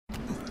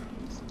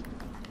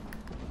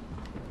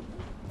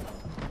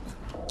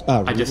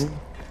Ah, really?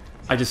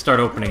 I just start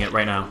opening it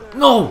right now.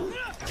 No!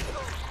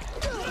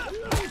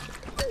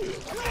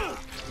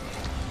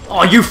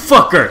 Oh, you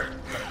fucker!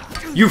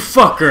 You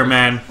fucker,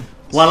 man!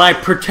 While I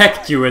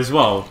protect you as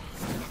well.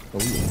 Oh,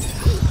 yeah.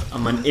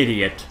 I'm an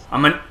idiot.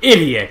 I'm an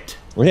idiot!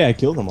 Well, yeah, I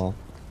killed them all.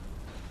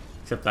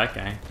 Except that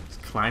guy. He's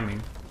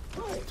climbing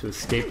to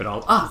escape it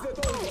all. Ah!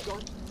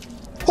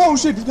 Oh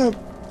shit, he's gonna...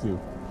 Phew,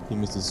 he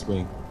missed his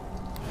swing.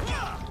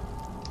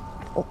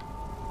 Oh.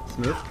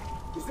 Smooth.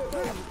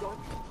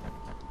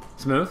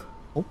 Smooth.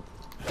 Oh.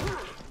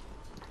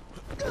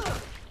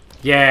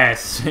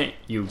 Yes!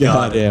 You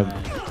got it,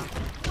 man.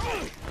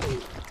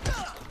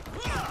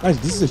 Guys,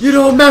 this is a... You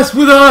don't mess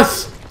with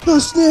us! The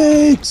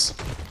snakes!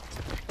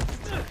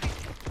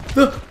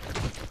 The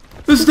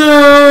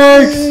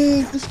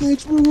snakes! The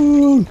snakes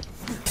rule!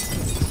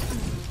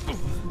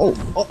 Oh,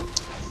 oh.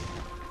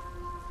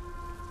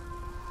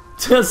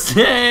 The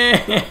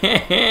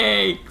snakes!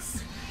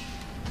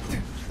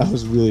 I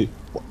was really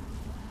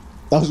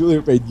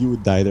afraid you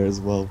would die there as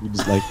well. You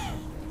just like...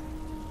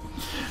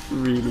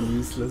 Really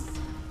useless.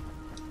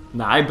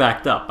 Nah, I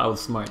backed up. I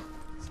was smart.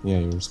 Yeah,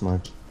 you were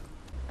smart.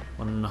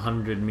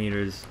 100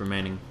 meters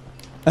remaining.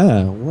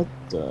 Ah, what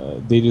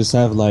the... They just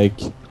have like...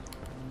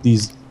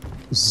 These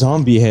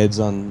zombie heads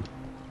on...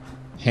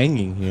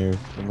 hanging here.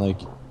 And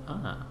like...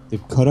 Ah.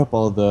 They've cut up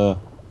all the...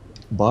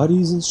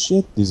 bodies and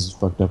shit. This is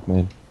fucked up,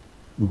 man.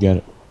 We got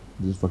it.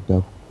 This is fucked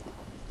up.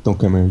 Don't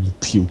come here, you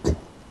puke.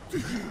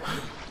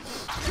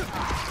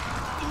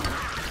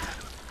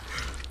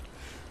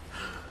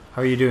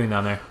 How are you doing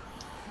down there?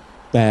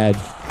 Bad.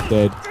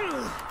 Dead.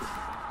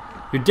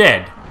 You're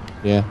dead.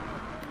 Yeah.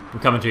 I'm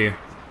coming to you.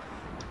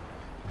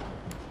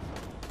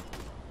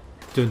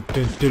 Dun,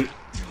 dun, dun.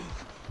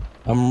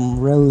 I'm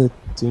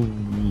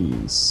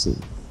relatively safe.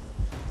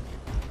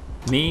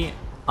 Me,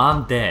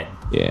 I'm dead.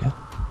 Yeah.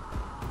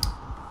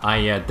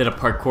 I did a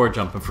parkour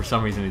jump and for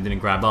some reason he didn't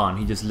grab on.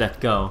 He just let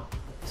go.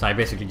 So I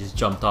basically just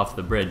jumped off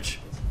the bridge.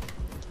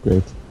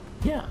 Great.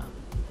 Yeah.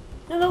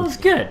 Yeah, that was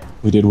good.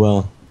 We did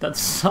well. That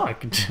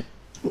sucked.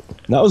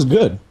 That was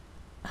good.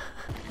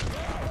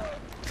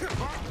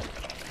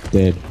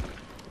 Dead.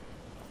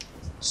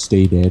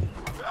 Stay dead.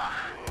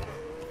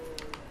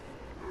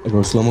 I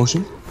go slow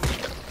motion.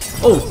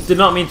 Oh, did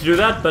not mean to do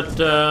that, but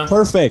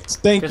Perfect.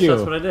 Thank guess you.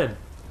 that's what I did.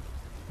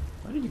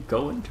 Why did you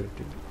go into it,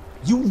 dude?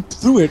 You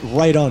threw it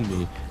right on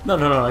me.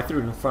 No, I threw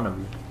it in front of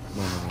you.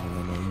 No.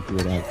 You threw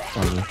it out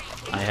on me.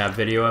 I have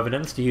video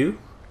evidence. Do you?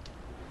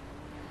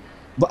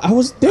 But I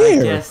was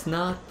there. I guess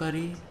not,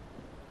 buddy.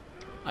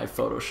 I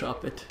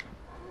Photoshop it.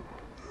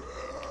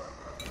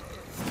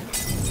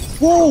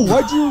 Whoa!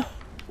 Why'd you?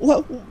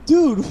 What,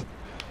 dude?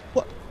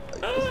 What?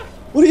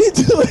 What are you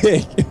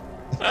doing?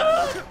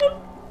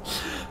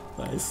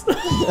 Nice.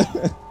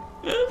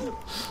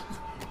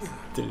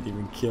 Didn't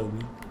even kill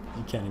me.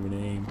 You can't even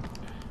aim.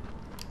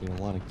 I don't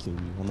want to kill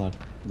you. I'm not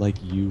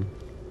like you.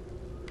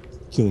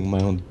 Killing my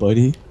own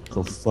buddy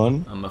for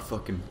fun. I'm a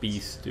fucking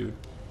beast, dude.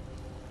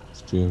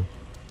 It's true.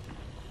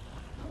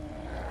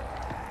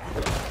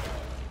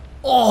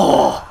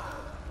 Oh!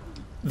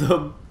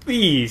 The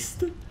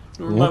beast!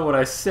 Remember Yep. what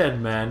I said,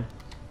 man.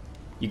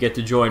 You get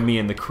to join me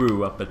and the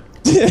crew up at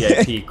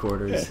VIP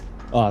quarters.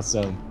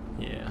 Awesome.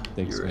 Yeah.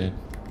 Thanks, you're man.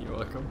 You're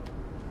welcome.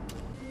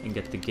 And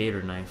get the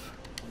gator knife.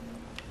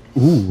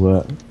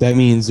 Ooh, that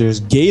means there's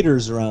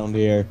gators around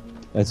here.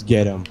 Let's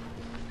get them.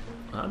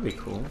 That'd be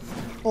cool.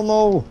 Oh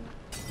no!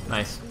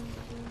 Nice.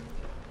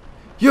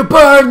 You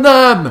burn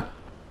them!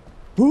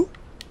 Who?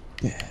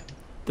 Yeah.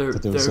 Their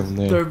Thought there was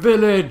something there.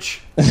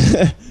 village!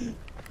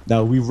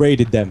 Now we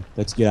raided them.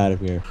 Let's get out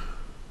of here.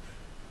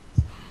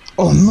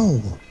 Oh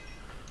no!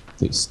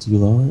 They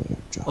steal our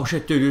airdrop. Oh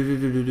shit,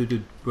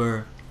 dude.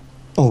 Where?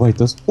 Oh wait,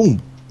 those. Oh,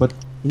 but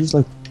you just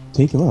like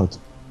take him out.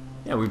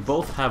 Yeah, we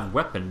both have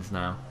weapons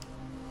now.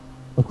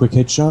 A quick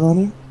headshot on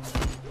him.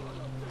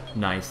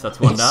 Nice, that's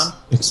one down.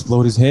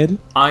 Explode his head.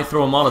 I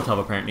throw a Molotov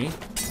apparently.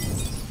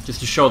 Just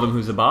to show them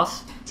who's the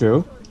boss.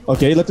 True.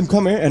 Okay, let them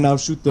come here and I'll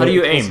shoot the How do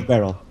you aim?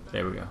 barrel.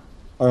 There we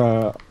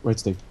go. Right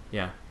stick.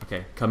 Yeah,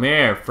 okay. Come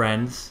here,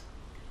 friends.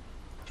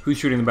 Who's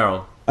shooting the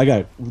barrel? I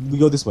got it. We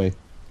go this way.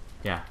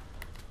 Yeah.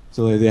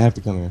 So they have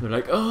to come here. They're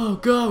like, oh,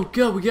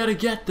 go, we gotta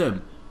get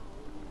them.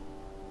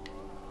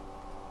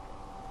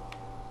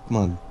 Come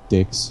on,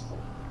 dicks.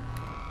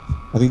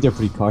 I think they're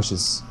pretty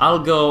cautious. I'll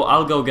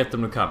go get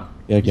them to come.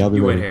 Yeah, okay, I'll be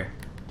You wait ready. here.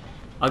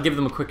 I'll give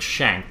them a quick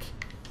shank.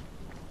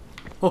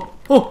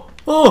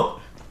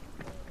 Oh!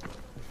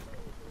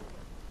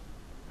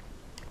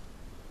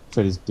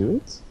 Should I just do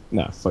it?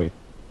 Nah, fight.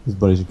 His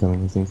buddies are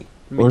coming, I think.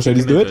 Let me Or should I kick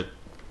just do him into it?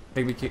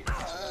 Make me kick.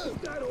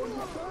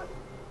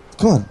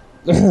 Come on.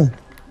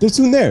 There's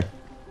two in there.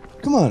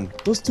 Come on.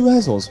 Those two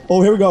assholes.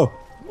 Oh, here we go.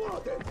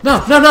 No!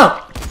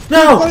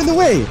 Run in the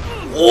way.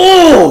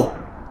 Oh!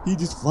 He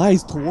just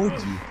flies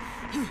towards you.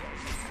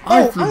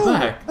 I Ow, flew ow,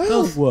 back. That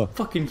was ow.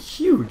 fucking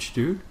huge,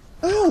 dude.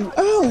 Ow.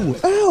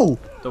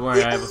 Don't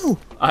worry, I Ow.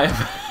 have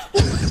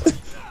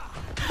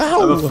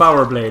Ow. a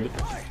flower blade.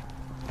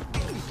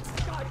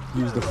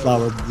 Use the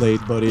flower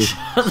blade, buddy.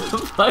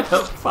 Like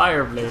a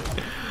fire blade.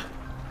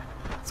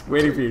 Just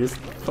waiting for you to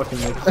fucking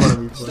make fun of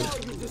me for it.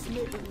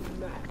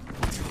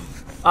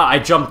 Ah, I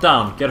jumped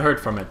down. Get hurt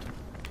from it.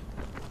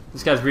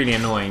 This guy's really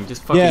annoying.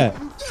 Just fucking... Yeah.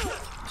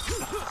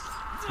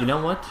 You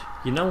know what?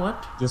 You know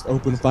what? Just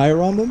open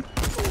fire on them.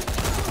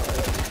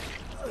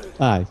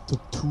 I took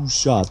 2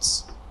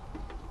 shots.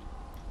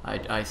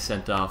 I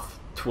sent off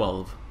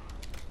 12.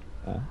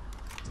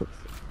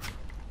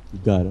 You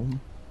got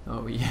him.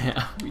 Oh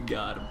yeah, we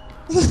got him.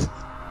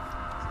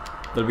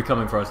 They'll be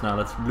coming for us now.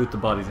 Let's loot the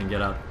bodies and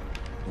get out.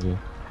 Okay.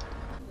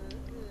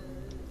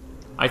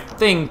 I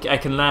think I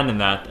can land in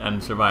that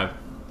and survive.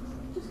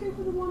 Just go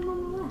for the one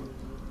on the left.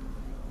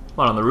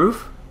 What, on the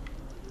roof?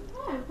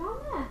 No, down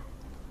there.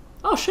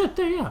 Oh shit,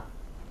 there, yeah.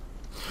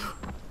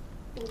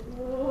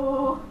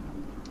 Oh.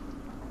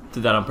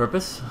 Did that on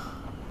purpose.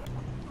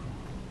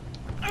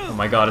 Oh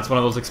my god, it's one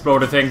of those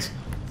exploder things.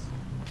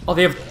 Oh,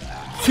 they have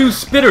 2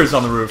 spitters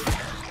on the roof.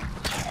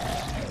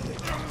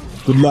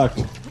 Good luck.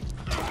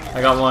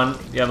 I got one,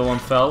 the other one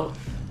fell.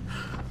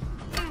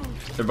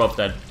 They're both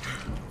dead.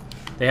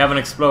 They have an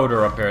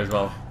exploder up here as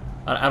well.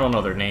 I don't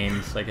know their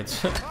names, like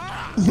it's...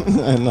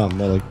 I know,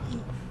 they're like...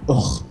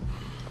 Ugh.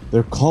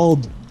 They're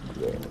called...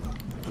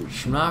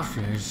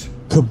 Smashers.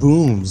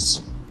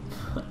 Kabooms.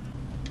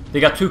 They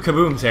got 2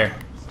 kabooms here.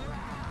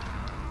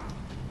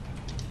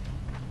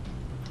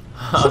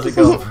 How's it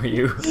going for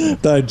you?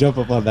 Thought I'd jump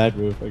up on that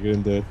roof. I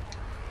couldn't do it.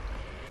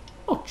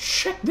 Oh,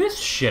 check this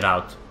shit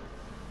out.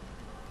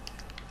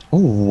 Oh,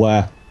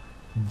 wow.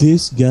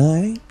 This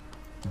guy...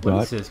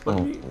 What is this? What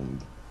do you...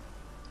 owned.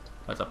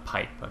 That's a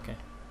pipe, okay.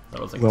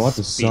 That was like Well, I a want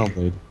the spear. saw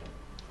blade.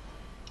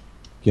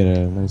 Get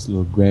a nice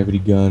little gravity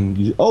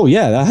gun. Oh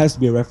yeah, that has to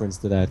be a reference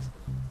to that.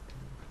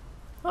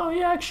 Oh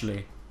yeah,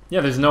 actually.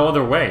 Yeah, there's no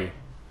other way.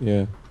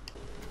 Yeah.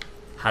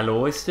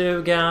 Hallå i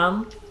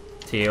stugan.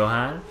 Theo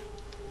här.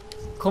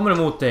 Kommer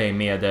emot dig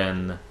med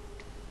en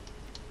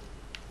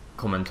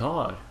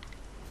kommentar.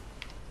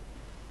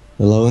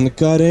 Hello in the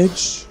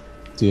cottage.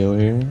 Theo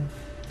here.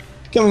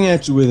 Coming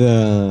at you with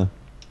a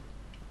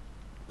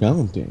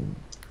commenting.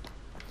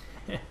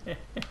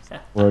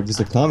 Or just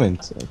a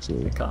comment,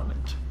 actually. A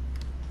comment.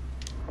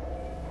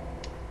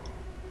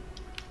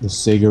 The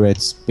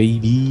cigarettes,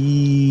 baby.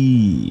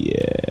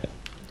 Yeah.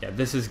 Yeah,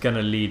 this is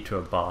gonna lead to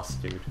a boss,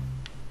 dude.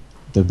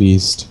 The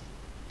beast.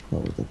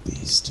 Oh, the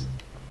beast.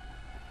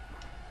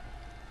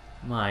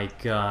 My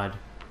god.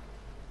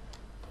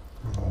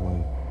 Oh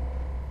my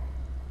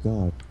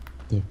god.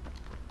 They're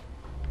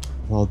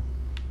all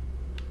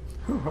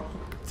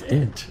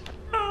Dead.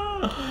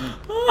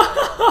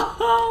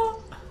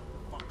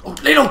 Oh,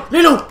 Lino!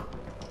 Lino!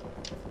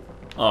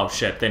 Oh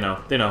shit, they know.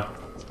 They know.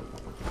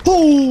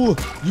 Oh!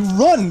 You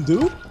run,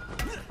 dude!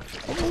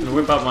 I'm gonna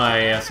whip out my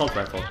assault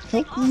rifle.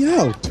 Help me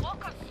out!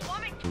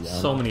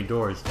 So many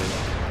doors, dude.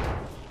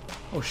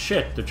 Oh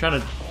shit, they're trying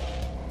to...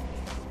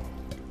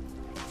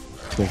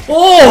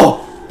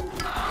 Oh!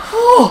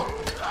 Oh!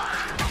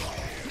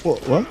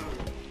 What?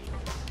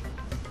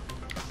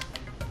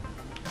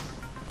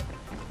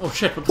 Oh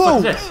shit, what the fuck Oh,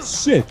 is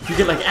this? shit! You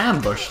get like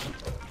ambushed.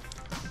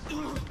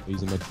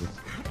 He's a medkit.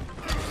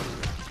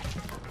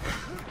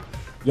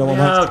 Yo, Get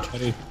I'm out. out.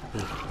 Buddy.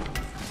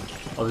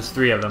 Oh, there's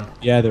 3 of them.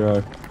 Yeah, there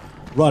are.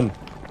 Run.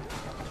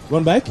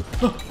 Run back.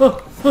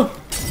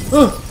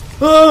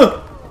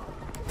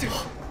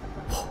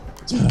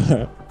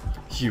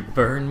 You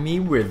burn me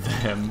with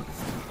them.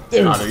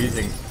 Dude. Ah, they're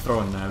using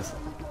throwing knives.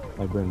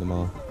 I burned them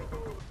all.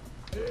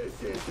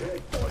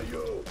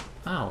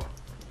 Ow.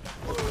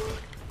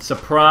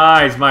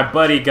 Surprise, my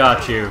buddy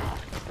got you.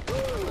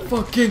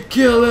 Fucking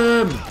kill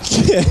him!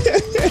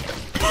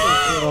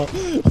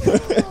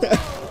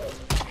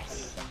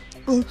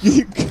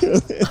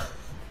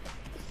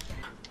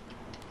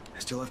 I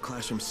still have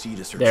Classroom C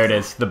to search. There it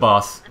is, the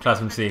boss,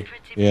 Classroom C.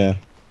 Yeah.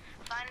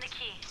 Find the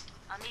key.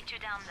 I'll meet you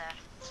down there.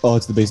 Oh,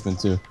 it's the basement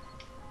too.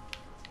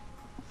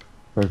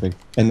 Perfect.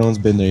 And no one's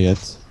been there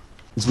yet.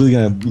 It's really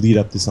gonna lead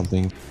up to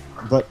something.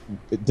 But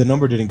the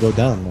number didn't go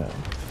down now.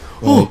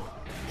 Oh!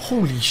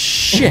 Holy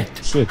shit!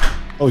 Shit.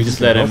 Oh, he just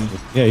let gonna him. go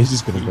for it. Yeah, he's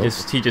just gonna go.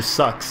 He just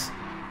sucks.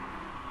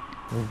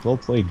 Well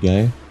played,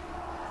 guy.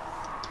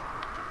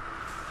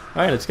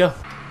 Alright, let's go.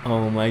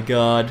 Oh my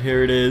god,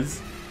 here it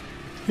is.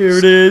 Here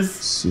it is.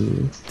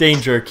 See.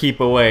 Danger,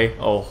 keep away.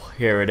 Oh,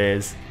 here it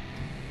is.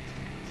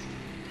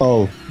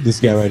 Oh,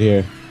 this guy right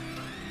here.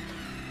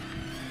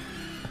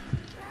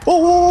 Oh, whoa,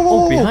 whoa, whoa,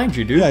 Oh, whoa. behind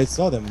you, dude. Yeah, I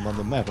saw them on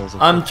the map. I was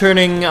like, I'm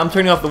turning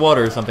off the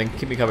water or something.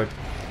 Keep me covered.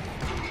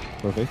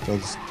 perfect. I'll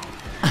just...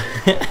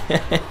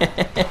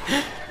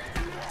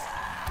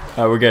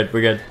 Alright, we're good,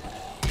 we're good.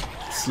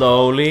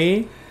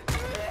 Slowly.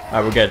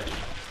 Alright, we're good.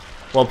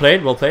 Well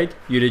played, well played.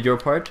 You did your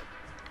part.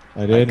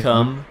 I did.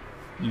 Come,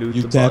 loot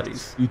You the tapped.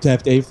 bodies. You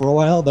tapped A for a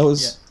while. That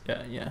was.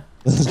 Yeah.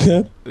 That was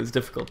good. It was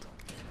difficult.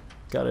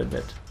 Gotta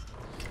admit.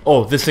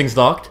 Oh, this thing's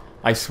locked?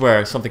 I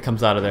swear, something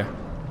comes out of there.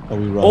 Oh,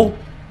 we run. Oh!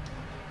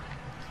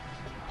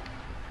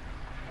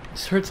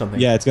 Just heard something.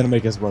 Yeah, it's gonna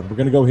make us run. We're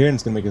gonna go here and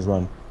it's gonna make us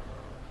run.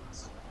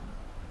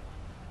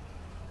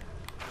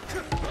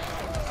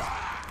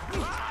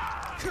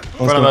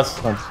 In front of us.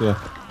 Yeah.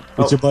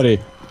 It's Oh. your buddy.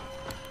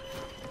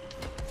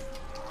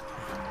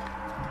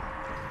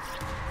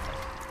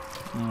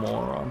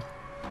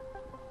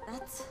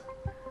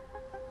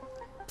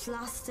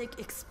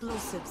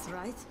 this,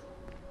 right?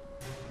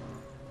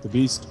 The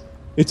beast.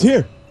 It's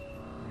here.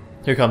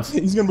 Here it comes.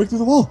 He's gonna break through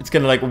the wall. It's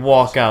gonna like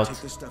walk out.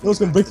 Take this stuff No, it's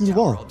gonna and break get back through the to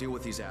tower. wall. I'll deal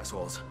with these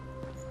assholes.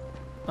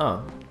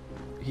 Oh.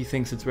 He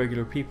thinks it's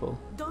regular people.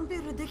 Don't be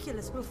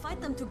ridiculous. We'll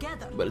fight them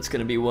together. But it's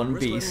gonna be one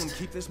Risk letting beast. them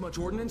keep this much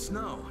ordnance?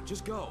 No,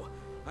 just go.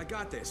 I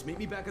got this. Meet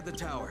me back at the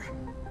tower.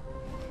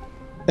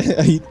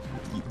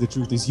 The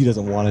truth is, he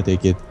doesn't want to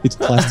take it. It's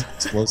plastic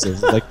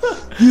explosives. Like,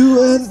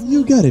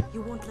 you got it.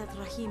 You won't let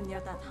Rahim near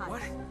that hut.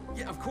 What?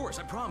 Yeah, of course.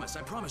 I promise.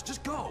 I promise.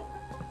 Just go.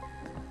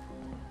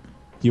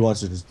 He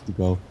wants her to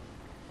go.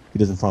 He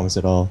doesn't promise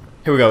at all.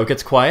 Here we go. It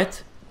gets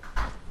quiet.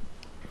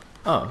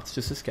 Oh, it's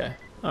just this guy.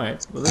 All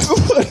right. Well,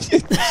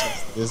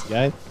 This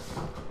guy.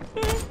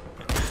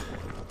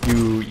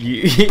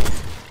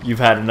 you've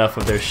had enough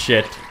of their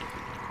shit.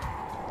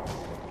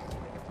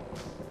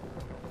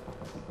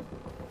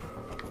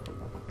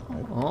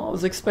 Oh, I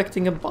was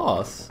expecting a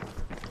boss.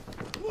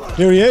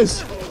 Here he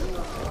is.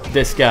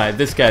 This guy's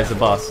the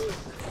boss.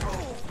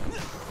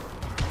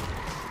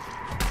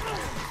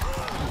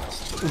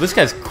 Ooh, this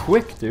guy's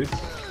quick, dude.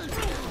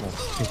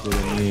 Quicker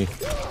than me.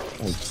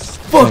 Oh,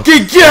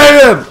 Fucking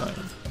get him!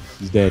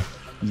 he's dead.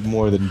 He's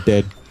more than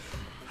dead.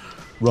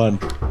 Run.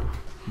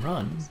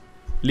 Run.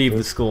 Leave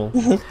the school.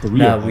 The real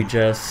Now one. we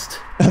just.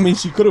 I mean,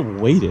 she could have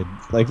waited.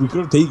 Like, we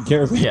could have taken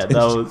care of it. Yeah,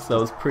 that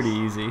was pretty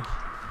easy.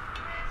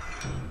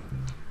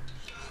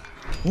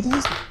 What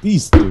is the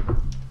beast, dude?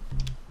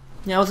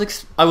 Yeah,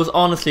 I was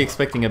honestly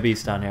expecting a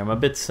beast down here. I'm a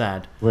bit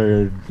sad.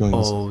 We're going.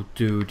 Oh,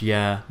 dude,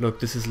 yeah. Look,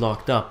 this is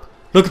locked up.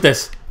 Look at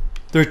this.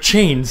 There are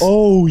chains.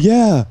 Oh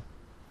yeah.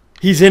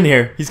 He's in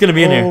here. He's gonna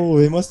be in here. Oh,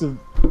 they must have,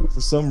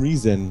 for some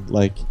reason,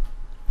 like.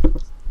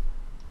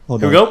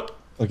 Hold Here on. we go.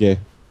 Okay.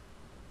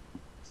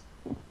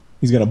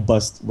 He's gonna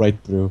bust right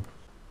through.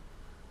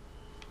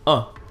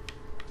 Oh.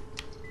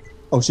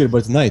 Oh shit! But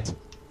it's night.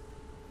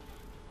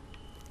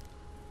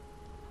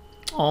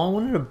 Oh, I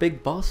wanted a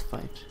big boss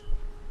fight.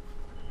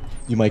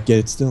 You might get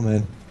it still,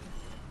 man.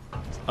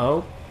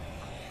 Oh.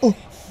 Oh.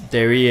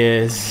 There he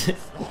is.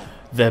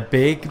 The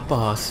big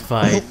boss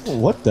fight.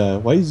 What the?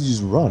 Why did he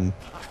just run?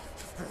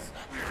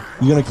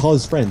 You're gonna call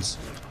his friends.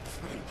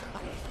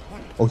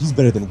 Oh, he's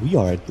better than we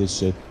are at this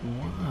shit.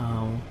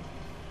 Wow.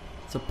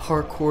 It's a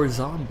parkour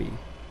zombie.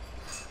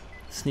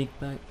 Sneak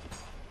back.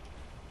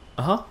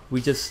 Uh-huh.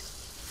 We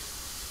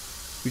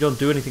don't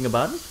do anything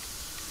about it?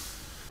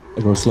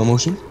 I go slow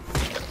motion.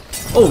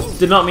 Oh,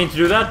 did not mean to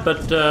do that,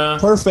 but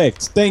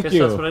Perfect. Thank guess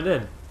you. that's what I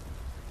did.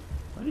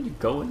 Why did you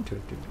go into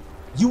it, dude?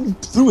 You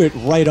threw it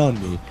right on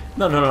me.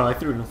 No, I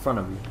threw it in front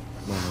of you.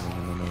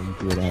 No. You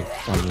threw it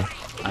out on me.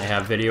 I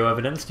have video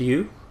evidence. Do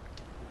you?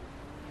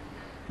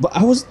 But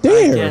I was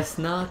there. I guess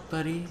not,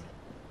 buddy.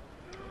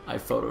 I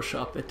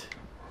Photoshop it.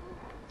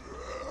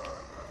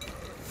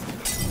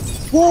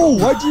 Whoa!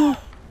 Why'd you?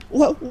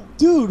 What,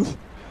 dude?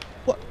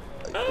 What?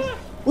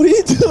 What are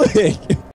you doing?